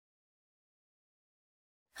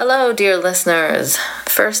Hello, dear listeners.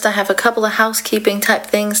 First, I have a couple of housekeeping type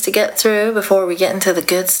things to get through before we get into the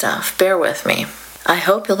good stuff. Bear with me. I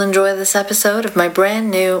hope you'll enjoy this episode of my brand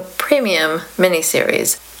new premium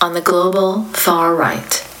miniseries on the global far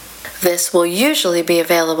right. This will usually be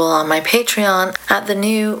available on my Patreon at the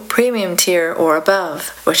new premium tier or above,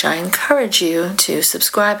 which I encourage you to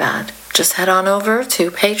subscribe at. Just head on over to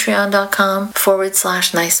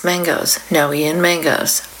patreon.com/nicemangoes, no E in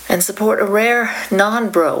mangoes, and support a rare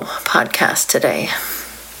non-bro podcast today.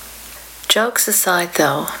 Jokes aside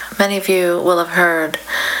though, many of you will have heard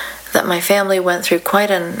that my family went through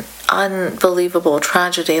quite an unbelievable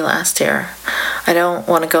tragedy last year. I don't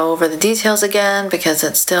want to go over the details again because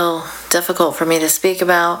it's still difficult for me to speak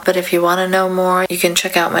about, but if you want to know more, you can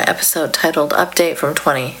check out my episode titled Update from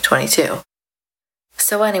 2022.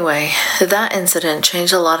 So anyway, that incident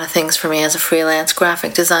changed a lot of things for me as a freelance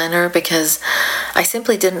graphic designer because I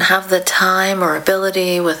simply didn't have the time or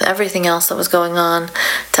ability with everything else that was going on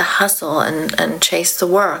to hustle and chase the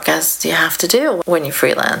work as you have to do when you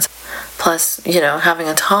freelance. Plus, having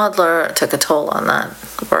a toddler took a toll on that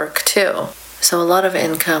work too. So a lot of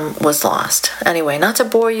income was lost. Anyway, not to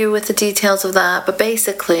bore you with the details of that, but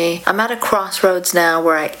basically, I'm at a crossroads now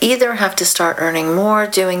where I either have to start earning more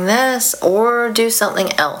doing this or do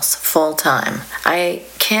something else full time. I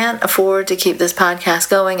can't afford to keep this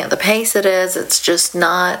podcast going at the pace it is. It's just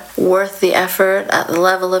not worth the effort at the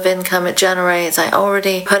level of income it generates. I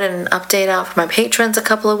already put an update out for my patrons a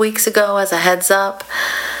couple of weeks ago as a heads up.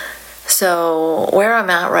 So where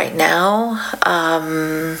I'm at right now,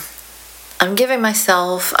 I'm giving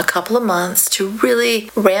myself a couple of months to really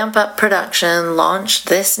ramp up production, launch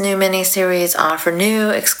this new mini-series, offer new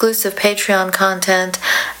exclusive Patreon content,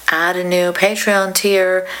 add a new Patreon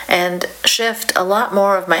tier, and shift a lot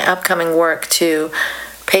more of my upcoming work to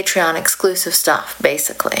Patreon exclusive stuff,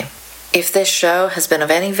 basically. If this show has been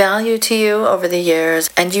of any value to you over the years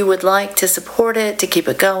and you would like to support it, to keep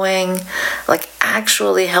it going,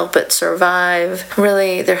 actually help it survive,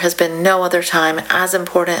 really there has been no other time as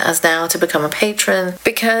important as now to become a patron,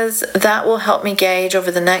 because that will help me gauge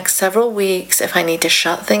over the next several weeks if I need to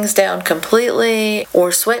shut things down completely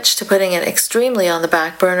or switch to putting it extremely on the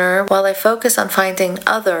back burner while I focus on finding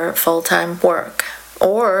other full-time work.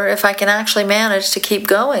 Or if I can actually manage to keep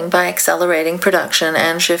going by accelerating production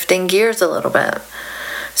and shifting gears a little bit.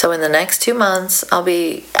 So in the next 2 months, I'll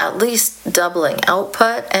be at least doubling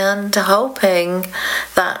output and hoping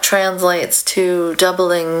that translates to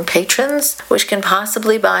doubling patrons, which can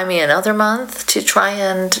possibly buy me another month to try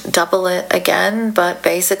and double it again. But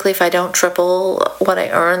basically, if I don't triple what I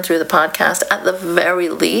earn through the podcast, at the very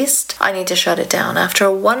least, I need to shut it down after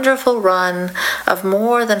a wonderful run of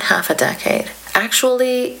more than half a decade.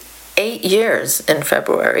 Actually, 8 years in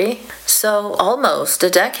February, so almost a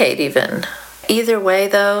decade even. Either way,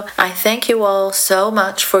 though, I thank you all so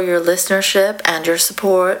much for your listenership and your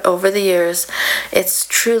support over the years. It's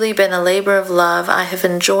truly been a labor of love. I have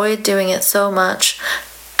enjoyed doing it so much,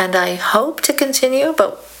 and I hope to continue,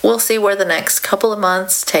 but we'll see where the next couple of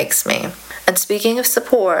months takes me. And speaking of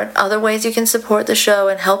support, other ways you can support the show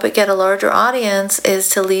and help it get a larger audience is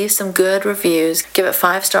to leave some good reviews. Give it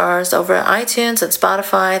 5 stars over at iTunes and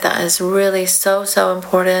Spotify. That is really so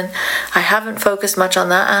important. I haven't focused much on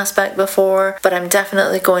that aspect before, but I'm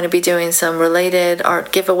definitely going to be doing some related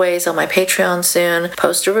art giveaways on my Patreon soon.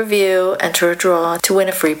 Post a review, enter a draw to win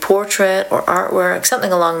a free portrait or artwork,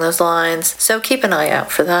 something along those lines. So keep an eye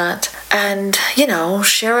out for that. And,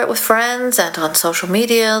 share it with friends and on social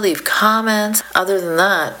media, leave comments. Other than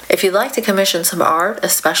that, if you'd like to commission some art,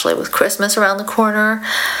 especially with Christmas around the corner,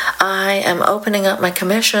 I am opening up my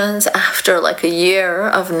commissions after a year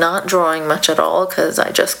of not drawing much at all because I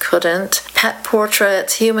just couldn't. Pet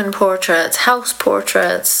portraits, human portraits, house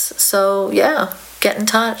portraits. So yeah, get in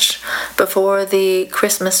touch before the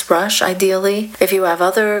Christmas rush, ideally. If you have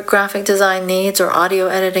other graphic design needs or audio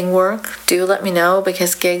editing work, do let me know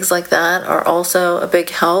because gigs like that are also a big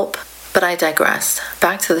help. But I digress.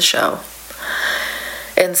 Back to the show.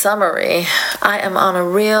 In summary, I am on a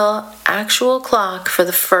real, actual clock for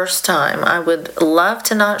the first time. I would love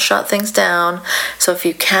to not shut things down, so if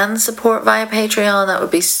you can support via Patreon, that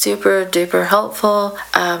would be super duper helpful.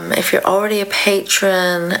 If you're already a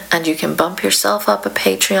patron and you can bump yourself up a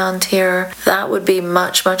Patreon tier, that would be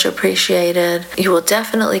much appreciated. You will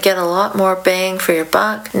definitely get a lot more bang for your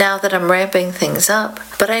buck now that I'm ramping things up.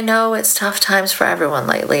 But I know it's tough times for everyone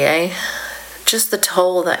lately, eh? Just the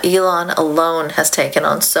toll that Elon alone has taken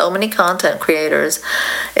on so many content creators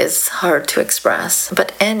is hard to express.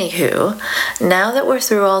 But anywho, now that we're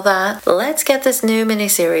through all that, let's get this new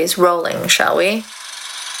miniseries rolling, shall we?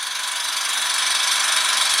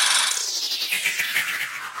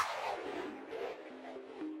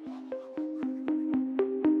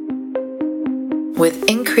 with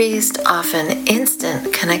increased, often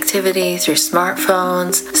instant connectivity through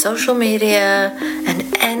smartphones, social media, and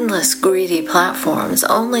endless greedy platforms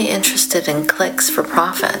only interested in clicks for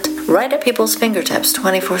profit, right at people's fingertips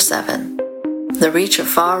 24/7. The reach of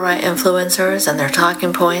far-right influencers and their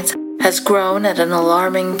talking points has grown at an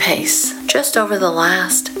alarming pace just over the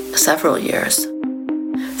last several years.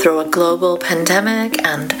 Throw a global pandemic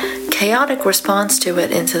and chaotic response to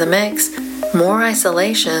it into the mix, more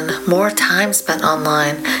isolation, more time spent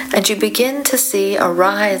online, and you begin to see a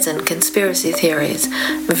rise in conspiracy theories,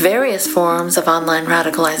 various forms of online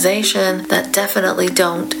radicalization that definitely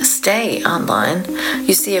don't stay online.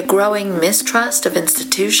 You see a growing mistrust of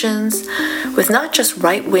institutions, with not just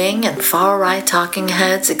right-wing and far-right talking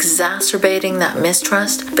heads exacerbating that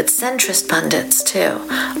mistrust, but centrist pundits too,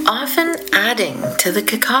 often adding to the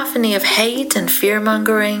cacophony of hate and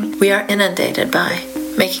fear-mongering we are inundated by,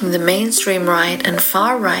 making the mainstream right and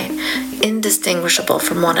far right indistinguishable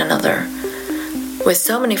from one another. With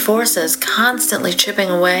so many forces constantly chipping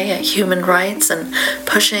away at human rights and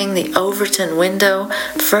pushing the Overton window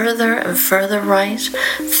further and further right,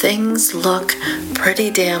 things look pretty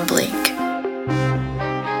damn bleak,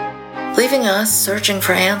 leaving us searching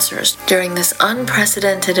for answers during this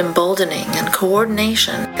unprecedented emboldening and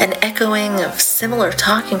coordination and echoing of similar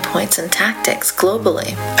talking points and tactics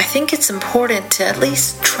globally. I think it's important to at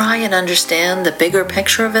least try and understand the bigger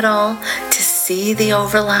picture of it all, to see the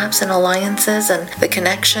overlaps and alliances and the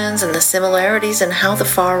connections and the similarities in how the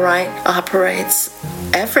far right operates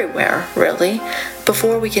everywhere, really,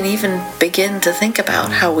 before we can even begin to think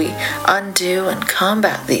about how we undo and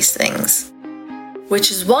combat these things. Which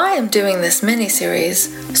is why I'm doing this mini-series,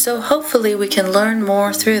 so hopefully we can learn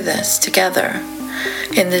more through this together.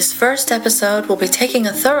 In this first episode, we'll be taking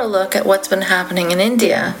a thorough look at what's been happening in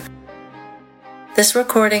India. This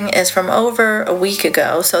recording is from over a week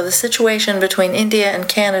ago, so the situation between India and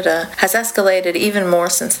Canada has escalated even more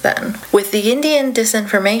since then, with the Indian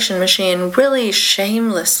disinformation machine really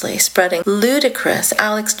shamelessly spreading ludicrous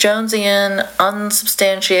Alex Jonesian,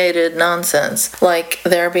 unsubstantiated nonsense, like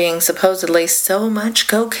there being supposedly so much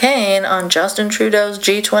cocaine on Justin Trudeau's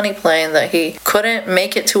G20 plane that he couldn't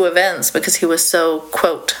make it to events because he was so,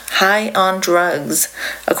 quote, high on drugs,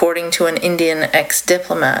 according to an Indian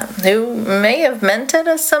ex-diplomat, who may have meant it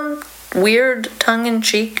as some weird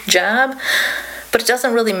tongue-in-cheek jab, but it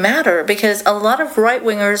doesn't really matter because a lot of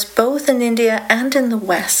right-wingers, both in India and in the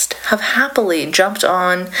West, have happily jumped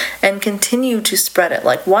on and continue to spread it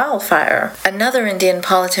like wildfire. Another Indian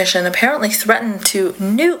politician apparently threatened to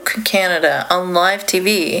nuke Canada on live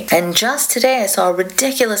TV, and just today I saw a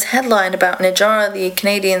ridiculous headline about Nijara, the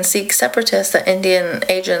Canadian Sikh separatist that Indian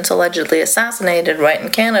agents allegedly assassinated right in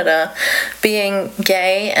Canada, being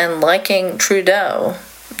gay and liking Trudeau.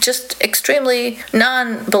 Just extremely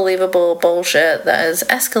non-believable bullshit that is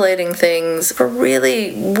escalating things for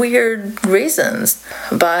really weird reasons.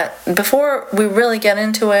 But before we really get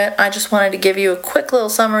into it, I just wanted to give you a quick little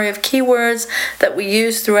summary of keywords that we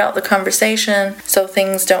use throughout the conversation so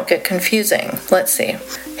things don't get confusing. Let's see.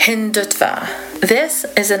 Hindutva. This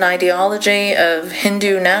is an ideology of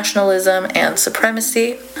Hindu nationalism and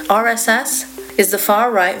supremacy. RSS is the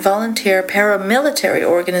far-right volunteer paramilitary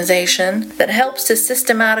organization that helps to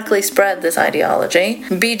systematically spread this ideology.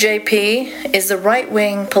 BJP is the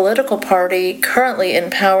right-wing political party currently in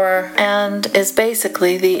power and is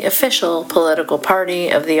basically the official political party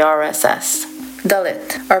of the RSS.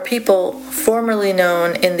 Dalit are people formerly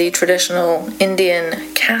known in the traditional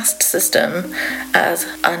Indian caste system as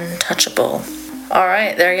untouchable.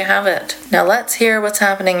 Alright, there you have it. Now let's hear what's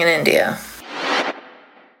happening in India.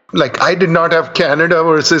 Like, I did not have Canada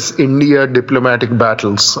versus India diplomatic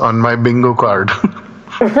battles on my bingo card.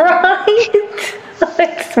 Right?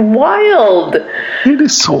 It's wild. It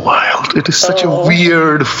is so wild. It is such a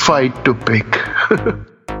weird fight to pick.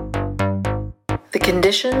 The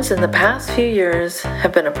conditions in the past few years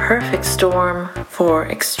have been a perfect storm for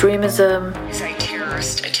extremism, a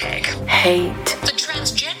terrorist attack, hate, the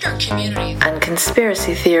transgender community, and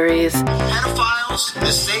conspiracy theories pedophiles,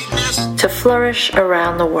 the Satanists, to flourish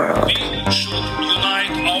around the world. We should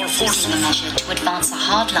unite our forces. in a measure to advance a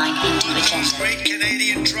hardline Hindu agenda. Great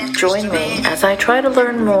Canadian truckers Join me as I try to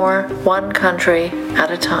learn more, one country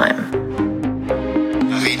at a time.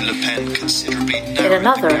 Marine Le Pen considerably In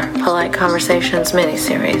another Polite Conversations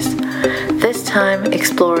mini-series, this time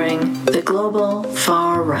exploring the global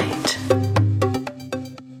far right.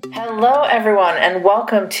 Hello Hello, everyone, and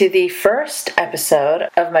welcome to the first episode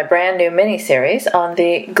of my brand new mini-series on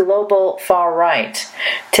the global far right.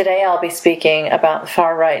 Today I'll be speaking about the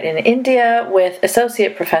far right in India with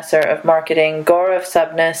Associate Professor of Marketing Gaurav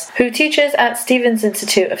Subnis, who teaches at Stevens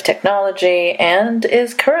Institute of Technology and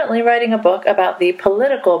is currently writing a book about the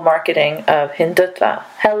political marketing of Hindutva.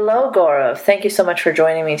 Hello, Gaurav. Thank you so much for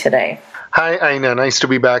joining me today. Hi, Aina. Nice to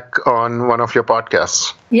be back on one of your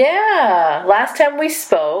podcasts. Yeah, last time we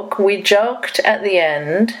spoke, we joked at the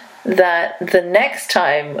end that the next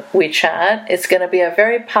time we chat, it's going to be a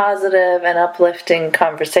very positive and uplifting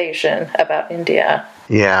conversation about India.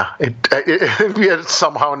 Yeah, we are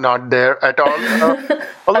somehow not there at all.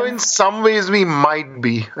 Although in some ways we might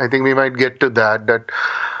be. I think we might get to that.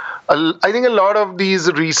 I think a lot of these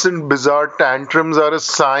recent bizarre tantrums are a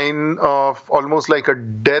sign of almost like a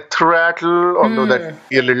death rattle, although that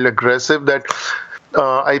be a little aggressive, that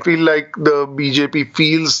I feel like the BJP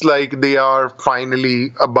feels like they are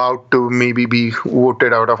finally about to maybe be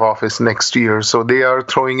voted out of office next year. So they are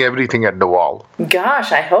throwing everything at the wall.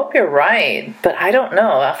 Gosh, I hope you're right. But I don't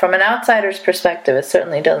know. From an outsider's perspective, it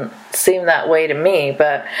certainly doesn't seem that way to me.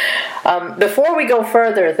 But before we go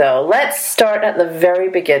further, though, let's start at the very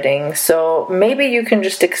beginning. So maybe you can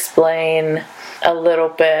just explain a little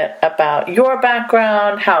bit about your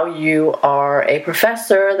background, how you are a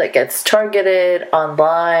professor that gets targeted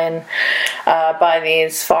online by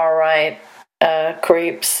these far-right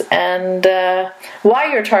creeps, and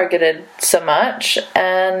why you're targeted so much,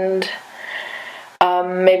 and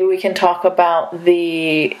maybe we can talk about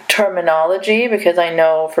the terminology, because I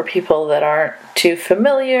know for people that aren't too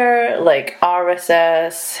familiar, like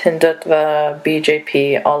RSS, Hindutva,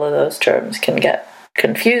 BJP, all of those terms can get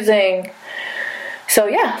confusing. So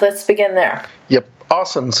yeah, let's begin there. Yep,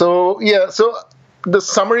 awesome. So the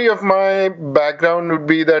summary of my background would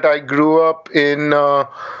be that I grew up in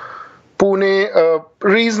Pune, a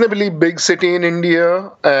reasonably big city in India,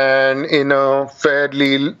 and in a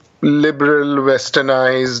fairly liberal,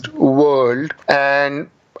 westernized world. And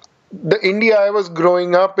the India I was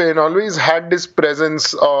growing up in always had this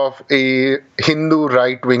presence of a Hindu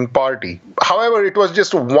right-wing party. However, it was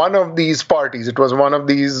just one of these parties. It was one of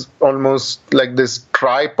these almost like this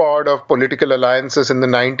tripod of political alliances in the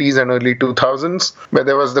 90s and early 2000s, where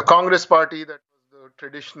there was the Congress party that was the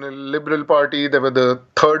traditional liberal party, there were the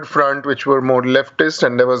Third Front, which were more leftist,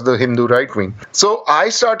 and there was the Hindu right-wing. So I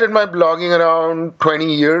started my blogging around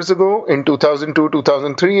 20 years ago in 2002,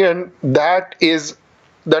 2003, and that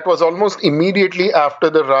was almost immediately after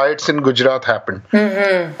the riots in Gujarat happened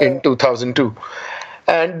in 2002.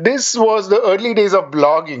 And this was the early days of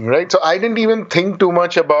blogging, right? So I didn't even think too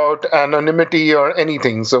much about anonymity or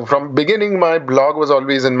anything. So from beginning, my blog was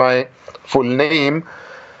always in my full name.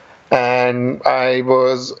 And I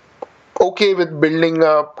was okay with building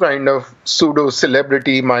up kind of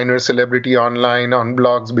pseudo-celebrity, minor celebrity online on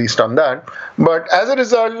blogs based on that. But as a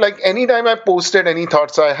result, like anytime I posted any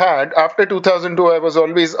thoughts I had, after 2002, I was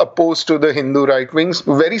always opposed to the Hindu right wings,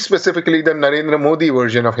 very specifically the Narendra Modi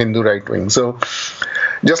version of Hindu right wing. So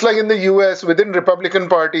just like in the US, within Republican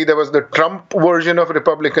Party, there was the Trump version of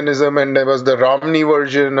republicanism, and there was the Romney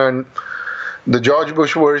version, and the George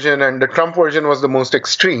Bush version, and the Trump version was the most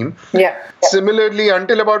extreme. Yeah. Similarly,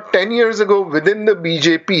 until about 10 years ago, within the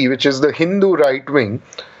BJP, which is the Hindu right wing,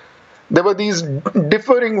 there were these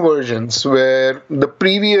differing versions where the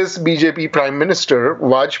previous BJP Prime Minister,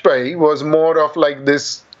 Vajpayee, was more of like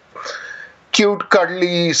this cute,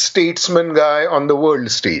 cuddly statesman guy on the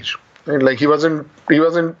world stage. And like he wasn't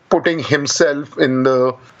putting himself in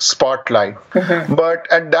the spotlight. But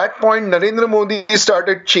at that point, Narendra Modi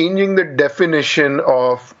started changing the definition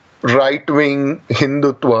of right-wing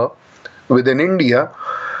Hindutva within India,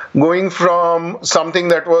 going from something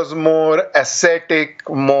that was more ascetic,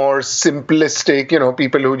 more simplistic,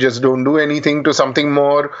 people who just don't do anything, to something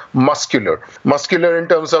more muscular. Muscular in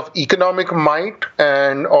terms of economic might,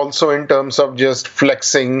 and also in terms of just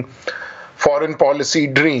flexing foreign policy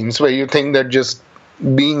dreams, where you think that just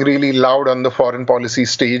being really loud on the foreign policy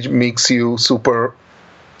stage makes you super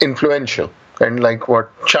influential, and like what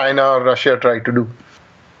China or Russia tried to do.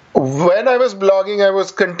 When I was blogging, I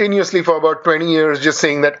was continuously for about 20 years just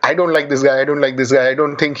saying that I don't like this guy, I don't like this guy, I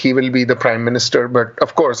don't think he will be the prime minister. But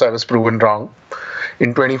of course, I was proven wrong.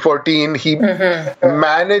 In 2014, he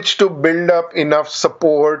managed to build up enough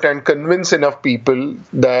support and convince enough people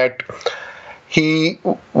that he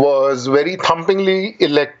was very thumpingly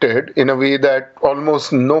elected in a way that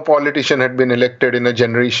almost no politician had been elected in a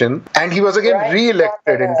generation. And he was again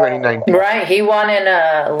re-elected in 2019. Right, he won in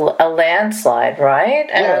a landslide, right?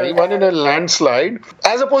 Yeah, he won in a landslide.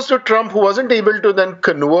 As opposed to Trump, who wasn't able to then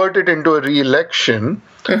convert it into a re-election.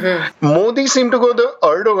 Modi seemed to go the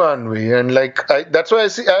Erdogan way. And that's why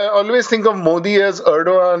I always think of Modi as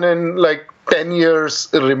Erdogan in 10 years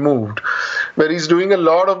removed, where he's doing a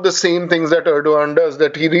lot of the same things that Erdogan does,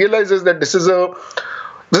 that he realizes that this is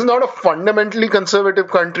not a fundamentally conservative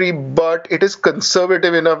country, but it is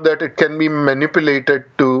conservative enough that it can be manipulated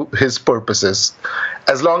to his purposes,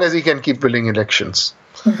 as long as he can keep winning elections.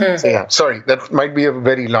 So yeah, sorry, that might be a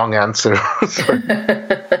very long answer.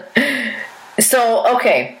 So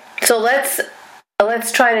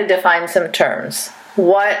let's try to define some terms.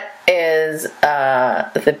 What is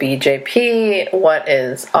the BJP? What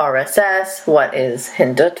is RSS? What is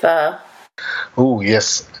Hindutva? Oh,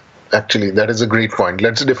 yes. Actually, that is a great point.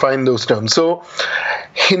 Let's define those terms. So,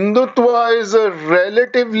 Hindutva is a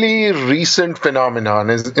relatively recent phenomenon,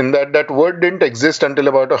 in that word didn't exist until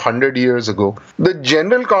about 100 years ago. The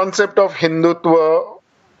general concept of Hindutva,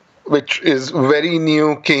 which is very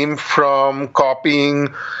new, came from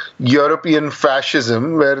copying European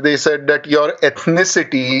fascism, where they said that your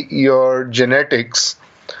ethnicity, your genetics,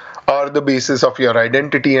 are the basis of your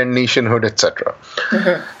identity and nationhood, etc.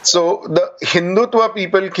 So the Hindutva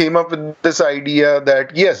people came up with this idea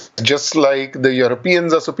that, yes, just like the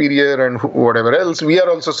Europeans are superior and whatever else, we are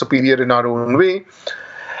also superior in our own way.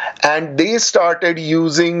 And they started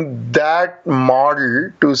using that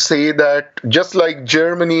model to say that just like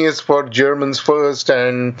Germany is for Germans first,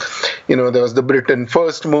 and there was the Britain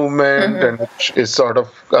First movement, and which is sort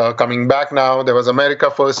of coming back now. There was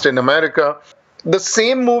America First in America. The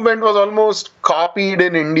same movement was almost copied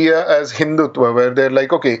in India as Hindutva, where they're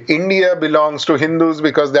like, okay, India belongs to Hindus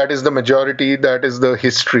because that is the majority, that is the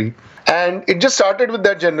history. And it just started with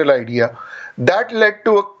that general idea. That led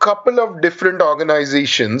to a couple of different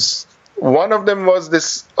organizations. One of them was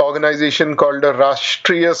this organization called the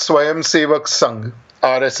Rashtriya Swayamsevak Sangh,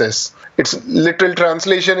 RSS. Its literal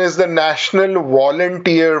translation is the National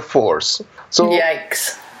Volunteer Force. So,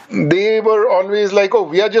 yikes. They were always like, oh,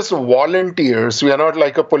 we are just volunteers. We are not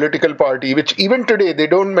like a political party, which even today they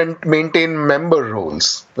don't maintain member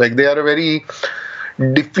roles. They are a very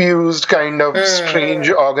diffused kind of strange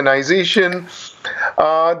organization.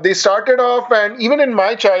 They started off, and even in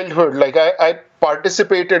my childhood, I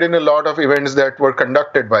participated in a lot of events that were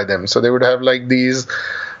conducted by them. So they would have these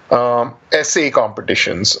essay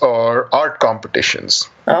competitions or art competitions.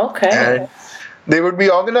 Okay. And they would be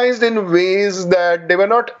organized in ways that they were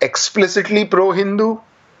not explicitly pro-Hindu,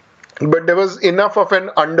 but there was enough of an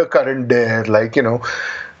undercurrent there,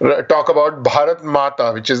 talk about Bharat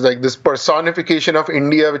Mata, which is this personification of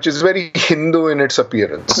India, which is very Hindu in its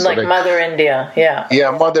appearance. Mother India, yeah. Yeah,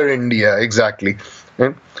 Mother India, exactly.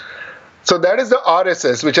 So that is the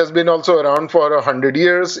RSS, which has been also around for 100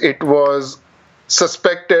 years. It was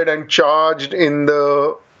suspected and charged in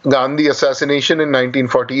the Gandhi assassination in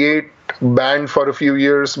 1948, banned for a few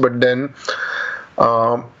years, but then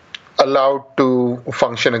allowed to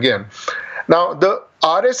function again. Now, the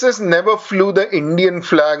RSS never flew the Indian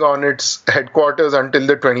flag on its headquarters until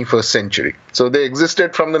the 21st century. So they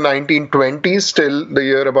existed from the 1920s till the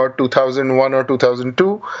year about 2001 or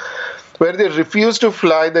 2002, where they refused to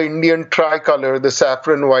fly the Indian tricolor, the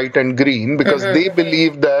saffron, white, and green, because they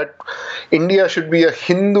believed that India should be a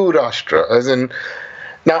Hindu Rashtra, as in.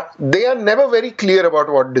 Now, they are never very clear about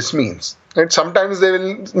what this means. And sometimes they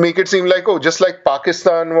will make it seem like, oh, just like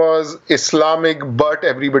Pakistan was Islamic, but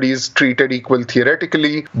everybody is treated equal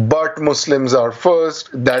theoretically, but Muslims are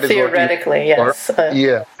first. That is theoretically, yes.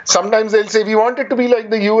 Yeah. Sometimes they'll say we want it to be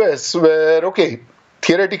like the US, where, okay,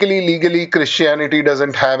 theoretically, legally, Christianity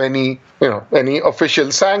doesn't have any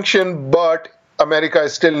official sanction, but America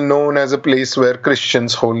is still known as a place where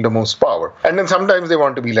Christians hold the most power. And then sometimes they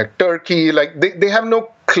want to be like Turkey. They have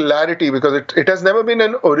no clarity because it has never been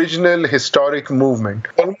an original historic movement.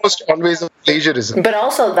 Almost always a plagiarism. But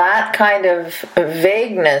also that kind of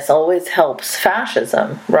vagueness always helps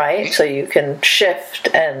fascism, right? So you can shift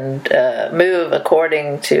and move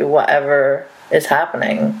according to whatever is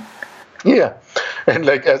happening. Yeah. And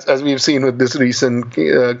as we've seen with this recent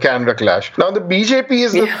Canada clash. Now, the BJP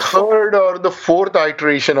is the third or the fourth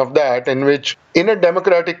iteration of that, in which in a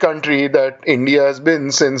democratic country that India has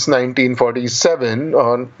been since 1947,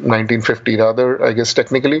 or 1950 rather, I guess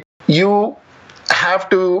technically, you have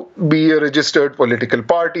to be a registered political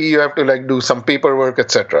party, you have to do some paperwork,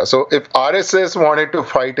 etc. So if RSS wanted to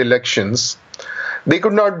fight elections, they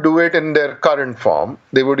could not do it in their current form.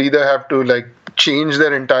 They would either have to change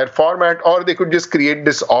their entire format, or they could just create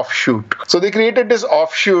this offshoot. So they created this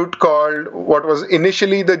offshoot called what was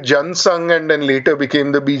initially the Jan Sangh and then later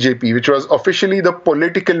became the BJP, which was officially the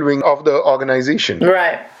political wing of the organization.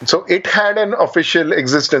 Right. So it had an official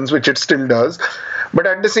existence, which it still does. But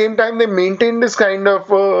at the same time, they maintained this kind of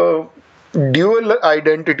dual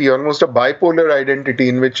identity, almost a bipolar identity,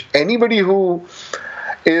 in which anybody who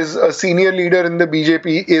is a senior leader in the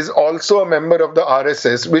BJP is also a member of the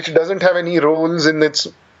RSS, which doesn't have any roles in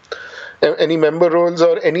any member roles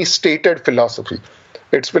or any stated philosophy.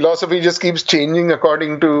 Its philosophy just keeps changing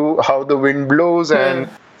according to how the wind blows and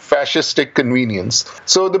fascistic convenience.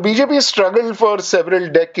 So the BJP struggled for several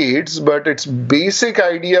decades, but its basic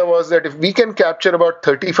idea was that if we can capture about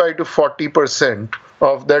 35 to 40%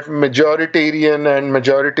 of that majoritarian and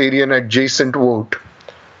majoritarian adjacent vote,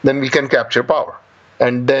 then we can capture power.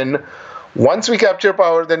 And then once we capture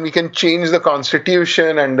power, then we can change the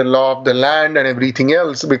constitution and the law of the land and everything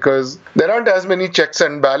else, because there aren't as many checks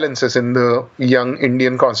and balances in the young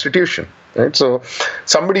Indian constitution. Right? So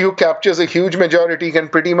somebody who captures a huge majority can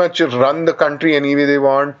pretty much run the country any way they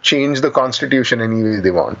want, change the constitution any way they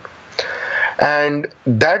want. And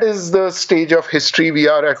that is the stage of history we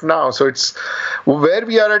are at now. So it's where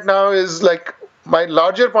we are at now is like, my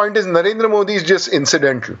larger point is Narendra Modi is just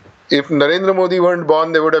incidental. If Narendra Modi weren't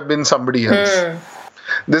born, there would have been somebody else.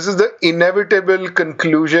 This is the inevitable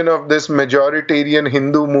conclusion of this majoritarian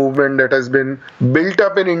Hindu movement that has been built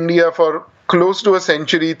up in India for close to a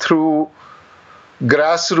century through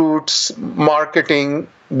grassroots marketing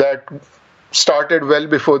that started well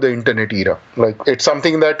before the internet era. Like, it's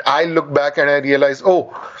something that I look back and I realize,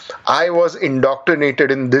 oh, I was indoctrinated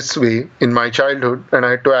in this way in my childhood and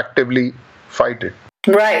I had to actively fight it.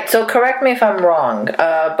 Right. So correct me if I'm wrong,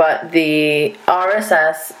 but the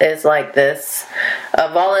RSS is like this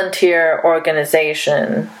volunteer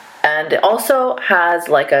organization, and it also has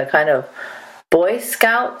like a kind of Boy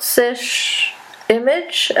Scouts-ish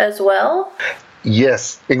image as well.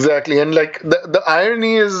 Yes, exactly. And like the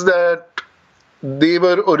irony is that they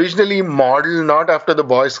were originally modeled not after the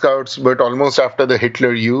Boy Scouts, but almost after the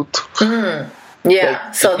Hitler Youth. Yeah,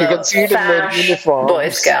 like, so you the can see it in their uniforms. Boy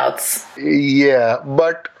Scouts. Yeah,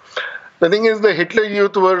 but the thing is, the Hitler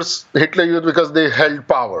Youth was Hitler Youth because they held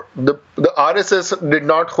power. The RSS did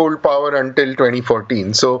not hold power until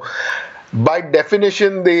 2014. So by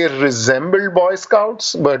definition, they resemble Boy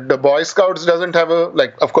Scouts, but the Boy Scouts doesn't have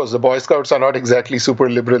of course, the Boy Scouts are not exactly super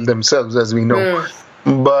liberal themselves, as we know.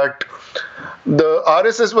 But the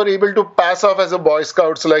RSS were able to pass off as a Boy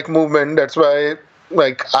Scouts-like movement. That's why,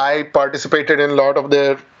 I participated in a lot of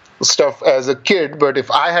their stuff as a kid, but if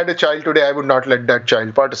I had a child today, I would not let that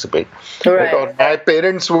child participate. Right. Or my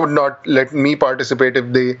parents would not let me participate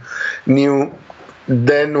if they knew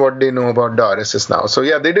then what they know about the RSS now. So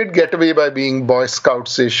yeah, they did get away by being Boy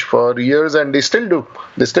Scouts-ish for years, and they still do.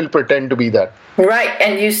 They still pretend to be that. Right,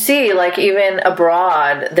 and you see, like, even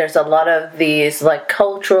abroad, there's a lot of these, like,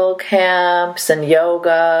 cultural camps and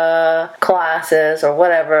yoga classes or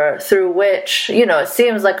whatever, through which, it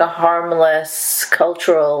seems like a harmless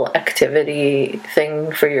cultural activity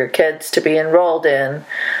thing for your kids to be enrolled in,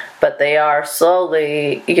 but they are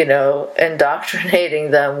slowly,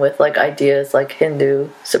 indoctrinating them with, like, ideas like Hindu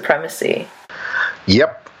supremacy.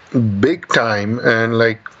 Yep. Big time. And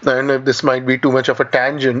I don't know if this might be too much of a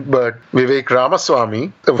tangent, but Vivek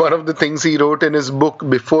Ramaswamy, one of the things he wrote in his book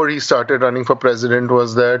before he started running for president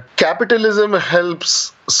was that capitalism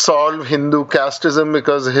helps solve Hindu casteism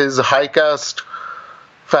because his high caste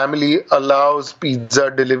family allows pizza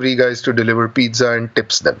delivery guys to deliver pizza and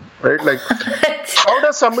tips them, right? How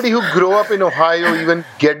does somebody who grew up in Ohio even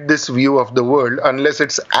get this view of the world unless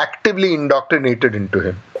it's actively indoctrinated into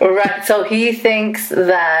him? Right, so he thinks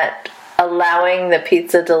that allowing the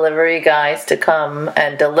pizza delivery guys to come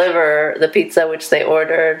and deliver the pizza which they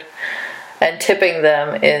ordered and tipping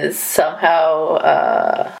them is somehow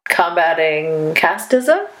combating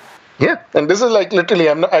casteism? Yeah, and this is literally,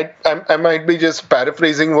 I might be just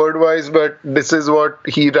paraphrasing word-wise, but this is what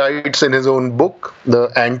he writes in his own book, the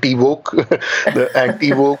Anti-Woke, the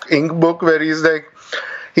Anti-Woke Inc. book, where he's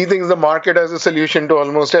he thinks the market has a solution to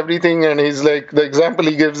almost everything, and he's the example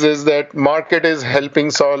he gives is that market is helping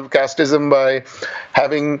solve casteism by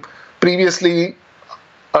having previously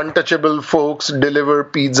untouchable folks deliver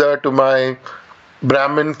pizza to my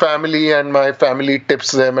Brahmin family, and my family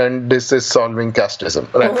tips them, and this is solving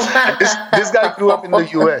casteism. Right? This guy grew up in the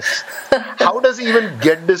US. How does he even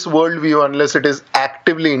get this worldview unless it is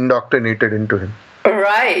actively indoctrinated into him?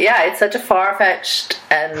 Right, yeah, it's such a far-fetched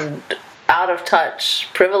and out-of-touch,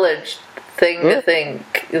 privileged thing to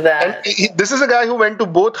think that... And this is a guy who went to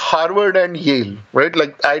both Harvard and Yale, right?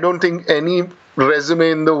 I don't think any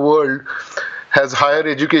resume in the world has higher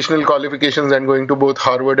educational qualifications than going to both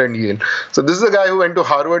Harvard and Yale. So this is a guy who went to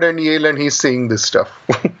Harvard and Yale, and he's saying this stuff.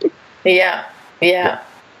 Yeah.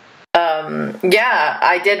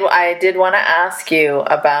 I did want to ask you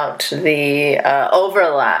about the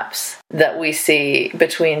overlaps that we see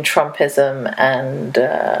between Trumpism and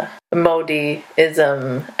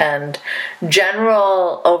Modiism, and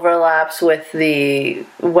general overlaps with the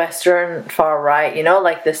Western far right,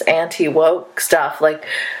 like this anti-woke stuff. Like,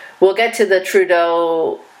 we'll get to the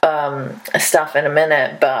Trudeau stuff in a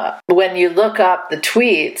minute, but when you look up the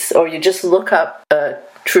tweets, or you just look up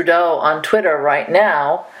Trudeau on Twitter right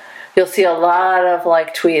now, you'll see a lot of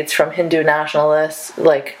tweets from Hindu nationalists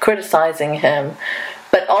criticizing him,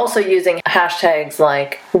 but also using hashtags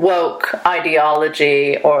like woke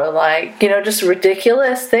ideology, or just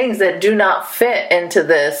ridiculous things that do not fit into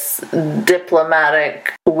this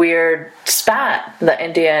diplomatic weird spat that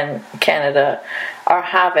India and Canada are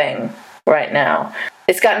having right now.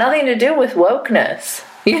 It's got nothing to do with wokeness,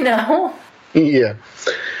 Yeah.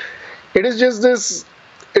 It is just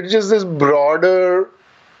this broader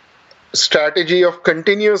strategy of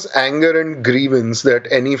continuous anger and grievance that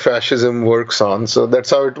any fascism works on. So that's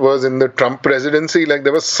how it was in the Trump presidency.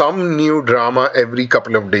 There was some new drama every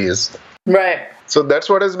couple of days. Right. So that's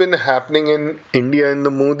what has been happening in India in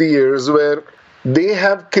the Modi years, where they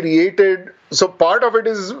have created, so part of it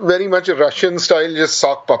is very much Russian style, just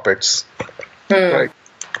sock puppets. Right.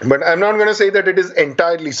 But I'm not going to say that it is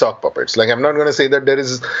entirely sock puppets. I'm not going to say that there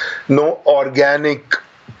is no organic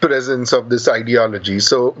presence of this ideology.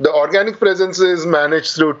 So the organic presence is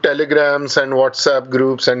managed through telegrams and WhatsApp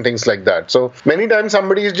groups and things like that. So many times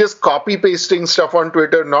somebody is just copy pasting stuff on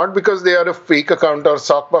Twitter, not because they are a fake account or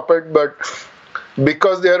sock puppet, but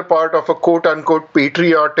because they are part of a quote unquote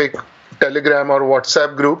patriotic telegram or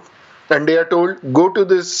WhatsApp group, and they are told, go to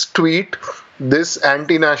this tweet, this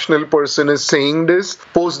anti-national person is saying this,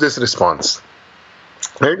 post this response.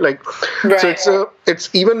 Right? So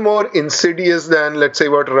it's even more insidious than, let's say,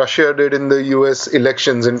 what Russia did in the US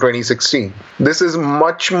elections in 2016. This is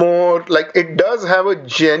much more it does have a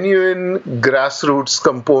genuine grassroots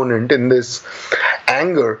component in this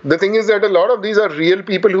anger. The thing is that a lot of these are real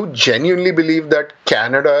people who genuinely believe that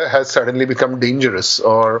Canada has suddenly become dangerous,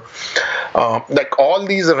 or all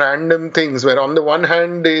these random things where on the one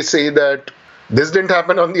hand they say that this didn't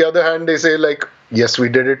happen, on the other hand they say yes, we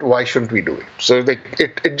did it, why shouldn't we do it? So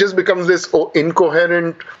it just becomes this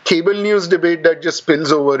incoherent cable news debate that just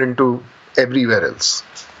spills over into everywhere else,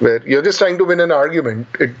 where you're just trying to win an argument.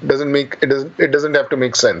 It doesn't have to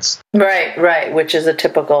make sense. Right, which is a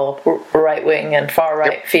typical right-wing and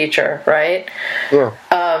far-right feature, right?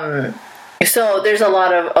 Yeah. So there's a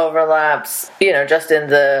lot of overlaps, just in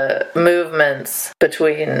the movements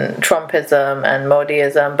between Trumpism and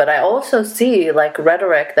Modiism. But I also see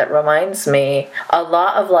rhetoric that reminds me a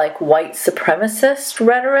lot of white supremacist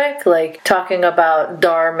rhetoric, talking about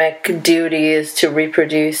dharmic duties to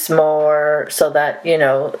reproduce more so that,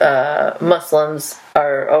 Muslims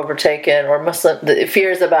are overtaken, or the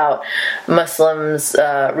fears about Muslims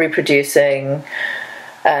reproducing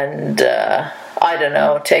and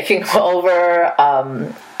taking over,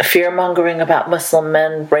 fear-mongering about Muslim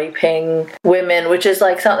men raping women, which is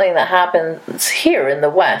something that happens here in the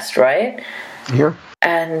West, right? Yeah.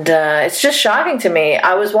 And it's just shocking to me.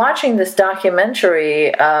 I was watching this documentary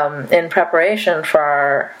in preparation for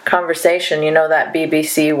our conversation, that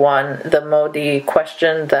BBC one, the Modi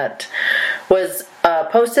question, that was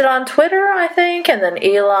posted on Twitter, I think, and then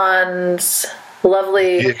Elon's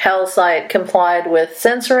lovely hell site complied with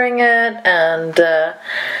censoring it, and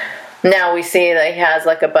now we see that he has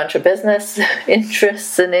a bunch of business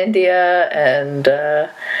interests in India, and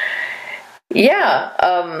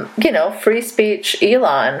free speech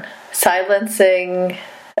Elon silencing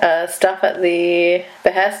stuff at the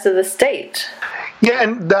behest of the state. Yeah,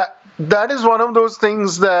 and that is one of those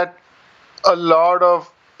things that a lot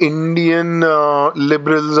of Indian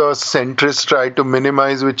liberals or centrists try to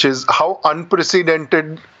minimize, which is how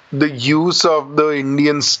unprecedented the use of the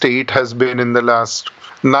Indian state has been in the last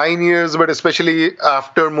 9 years, but especially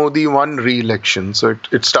after Modi won re-election. So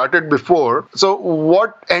it started before. So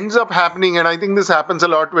what ends up happening, and I think this happens a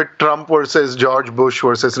lot with Trump versus George Bush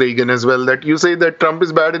versus Reagan as well, that you say that Trump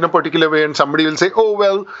is bad in a particular way and somebody will say, oh,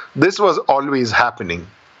 well, this was always happening.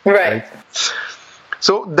 Right?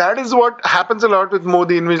 So that is what happens a lot with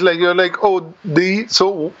Modi, in which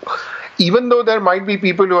so even though there might be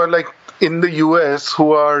people who are in the US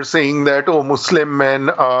who are saying that, Muslim men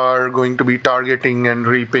are going to be targeting and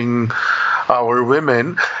raping our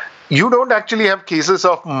women, you don't actually have cases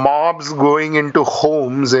of mobs going into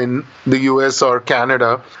homes in the US or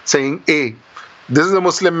Canada saying, hey, this is a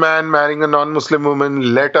Muslim man marrying a non-Muslim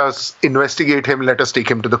woman, let us investigate him, let us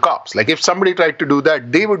take him to the cops. Like if somebody tried to do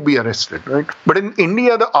that, they would be arrested, right? But in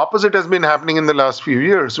India, the opposite has been happening in the last few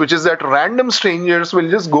years, which is that random strangers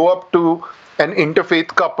will just go up to an interfaith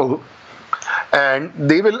couple and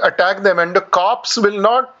they will attack them, and the cops will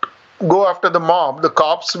not go after the mob, the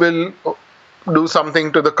cops will do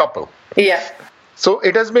something to the couple. Yeah. So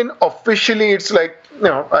it has been officially, it's like,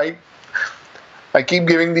 I keep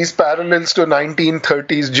giving these parallels to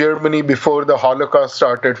 1930s Germany before the Holocaust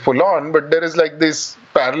started full on, but there is like this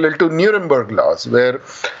parallel to Nuremberg laws, where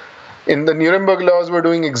in the Nuremberg laws were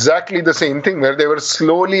doing exactly the same thing, where they were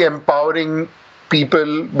slowly empowering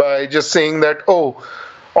people by just saying that, oh,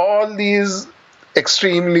 all these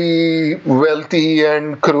extremely wealthy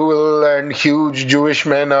and cruel and huge Jewish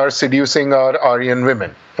men are seducing our Aryan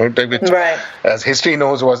women. Which, as history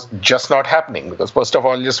knows, was just not happening, because first of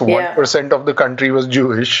all, just 1% of the country was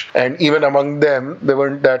Jewish, and even among them, there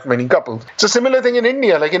weren't that many couples. It's a similar thing in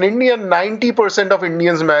India. Like in India, 90% of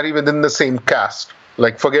Indians marry within the same caste.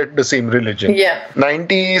 Like forget the same religion.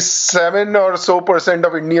 97 or so percent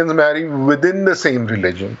of Indians marry within the same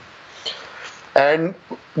religion. And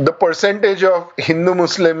the percentage of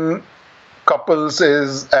Hindu-Muslim couples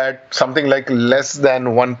is at something like less than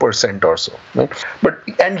 1% or so. Right?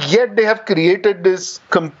 And yet they have created this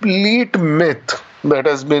complete myth that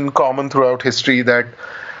has been common throughout history, that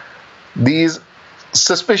these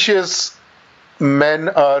suspicious men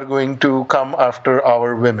are going to come after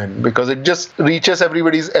our women, because it just reaches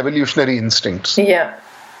everybody's evolutionary instincts. Yeah.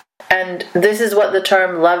 And this is what the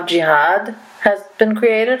term love jihad has been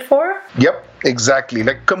created for? Yep, exactly.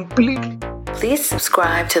 Like completely. Please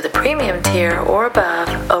subscribe to the premium tier or above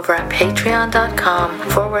over at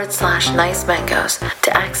patreon.com/Nice Mangoes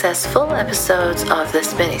to access full episodes of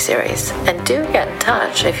this miniseries. And do get in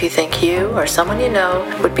touch if you think you or someone you know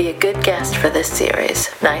would be a good guest for this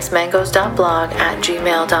series.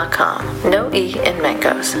 nicemangoes.blog@gmail.com. No E in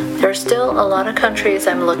mangoes. There are still a lot of countries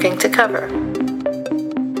I'm looking to cover.